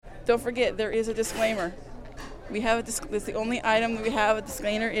Don't forget, there is a disclaimer. It's the only item that we have a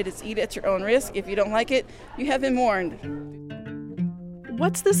disclaimer. It is eat at your own risk. If you don't like it, you have been warned.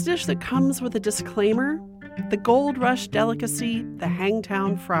 What's this dish that comes with a disclaimer? The Gold Rush delicacy, the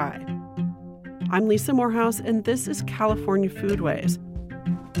Hangtown Fry. I'm Lisa Morehouse, and this is California Foodways.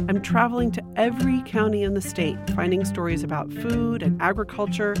 I'm traveling to every county in the state, finding stories about food and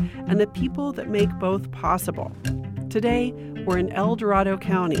agriculture and the people that make both possible. Today, we're in El Dorado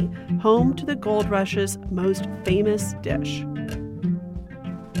County, home to the Gold Rush's most famous dish.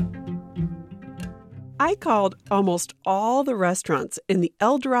 I called almost all the restaurants in the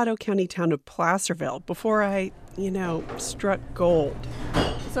El Dorado County town of Placerville before I, struck gold.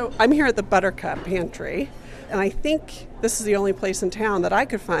 So I'm here at the Buttercup Pantry, and I think this is the only place in town that I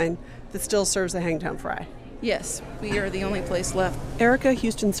could find that still serves the Hangtown Fry. Yes, we are the only place left. Erica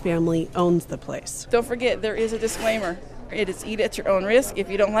Houston's family owns the place. Don't forget, there is a disclaimer. It is eat at your own risk. If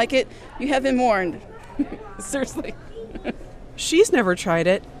you don't like it, you have been warned. Seriously. She's never tried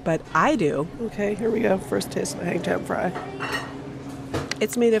it, but I do. Okay, here we go. First taste of the Hangtown Fry.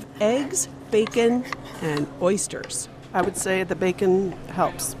 It's made of eggs, bacon, and oysters. I would say the bacon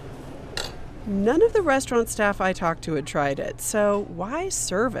helps. None of the restaurant staff I talked to had tried it, so why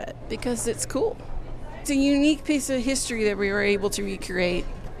serve it? Because it's cool. It's a unique piece of history that we were able to recreate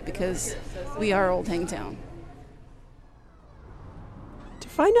because we are Old Hangtown. To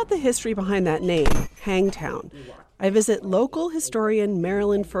find out the history behind that name, Hangtown, I visit local historian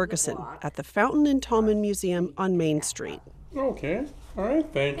Marilyn Ferguson at the Fountain and Tallman Museum on Main Street. Okay. All right,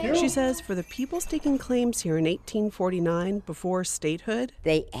 thank you. She says for the people staking claims here in 1849 before statehood,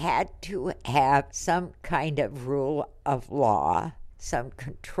 they had to have some kind of rule of law, some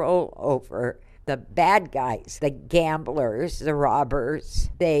control over the bad guys, the gamblers, the robbers.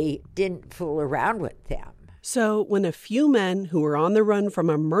 They didn't fool around with them. So when a few men who were on the run from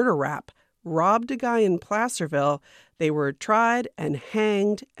a murder rap robbed a guy in Placerville, they were tried and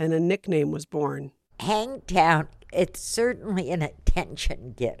hanged, and a nickname was born. Hangtown, it's certainly an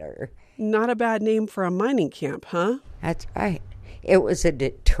attention getter. Not a bad name for a mining camp, huh? That's right. It was a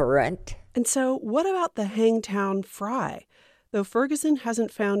deterrent. And so what about the Hangtown Fry? Though Ferguson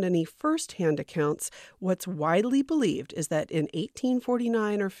hasn't found any first-hand accounts, what's widely believed is that in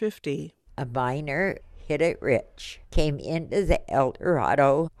 1849 or 50, a miner hit it rich, came into the El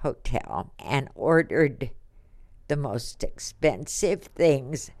Dorado Hotel and ordered the most expensive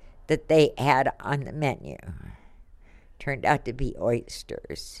things that they had on the menu. Turned out to be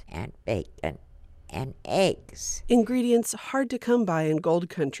oysters and bacon and eggs. Ingredients hard to come by in gold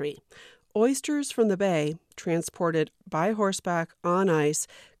country. Oysters from the bay, transported by horseback on ice,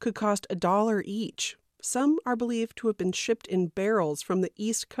 could cost $1 each. Some are believed to have been shipped in barrels from the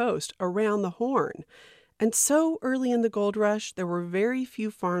East Coast around the Horn. And so early in the gold rush, there were very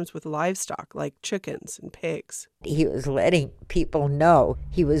few farms with livestock like chickens and pigs. He was letting people know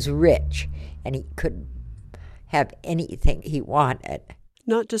he was rich and he could have anything he wanted.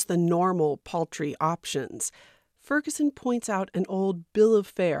 Not just the normal paltry options. Ferguson points out an old bill of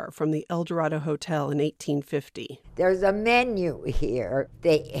fare from the El Dorado Hotel in 1850. There's a menu here.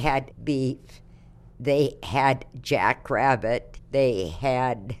 They had beef. They had jackrabbit. They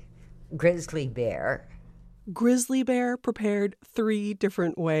had grizzly bear. Grizzly bear prepared 3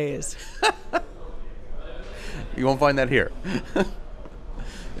 different ways. You won't find that here.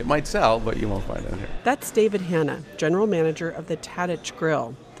 It might sell, but you won't find that here. That's David Hanna, general manager of the Tadich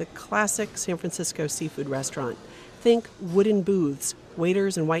Grill, the classic San Francisco seafood restaurant. Think wooden booths,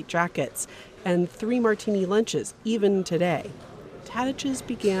 waiters in white jackets, and 3 martini lunches, even today. Tadich's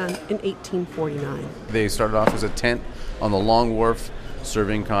began in 1849. They started off as a tent on the Long Wharf,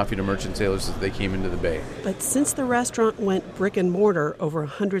 serving coffee to merchant sailors as they came into the bay. But since the restaurant went brick and mortar over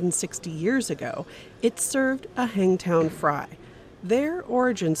 160 years ago, it served a Hangtown Fry. Their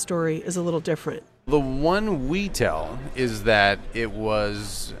origin story is a little different. The one we tell is that it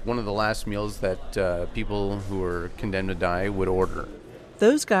was one of the last meals that people who were condemned to die would order.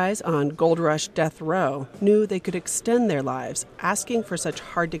 Those guys on Gold Rush death row knew they could extend their lives asking for such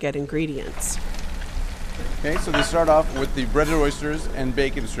hard-to-get ingredients. Okay, so they start off with the breaded oysters and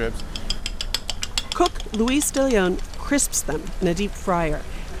bacon strips. Cook Luis De Leon crisps them in a deep fryer.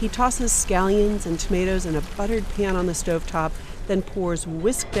 He tosses scallions and tomatoes in a buttered pan on the stovetop, then pours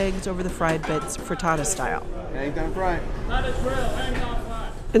whisked eggs over the fried bits, frittata style. Hangtown Fry.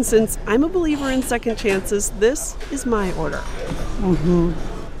 And since I'm a believer in second chances, this is my order.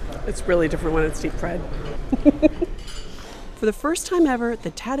 It's really different when it's deep fried. For the first time ever,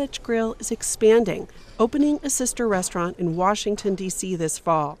 the Tadich Grill is expanding, opening a sister restaurant in Washington, D.C. this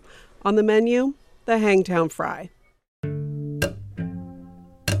fall. On the menu, the Hangtown Fry.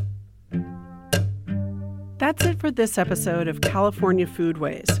 That's it for this episode of California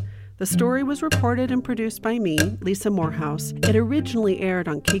Foodways. The story was reported and produced by me, Lisa Morehouse. It originally aired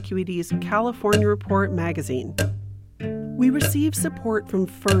on KQED's California Report magazine. We received support from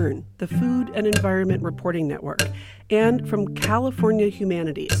FERN, the Food and Environment Reporting Network, and from California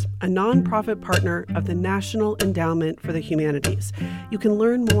Humanities, a nonprofit partner of the National Endowment for the Humanities. You can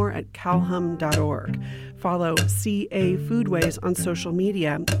learn more at calhum.org. Follow CA Foodways on social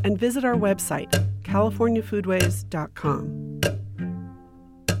media and visit our website, californiafoodways.com.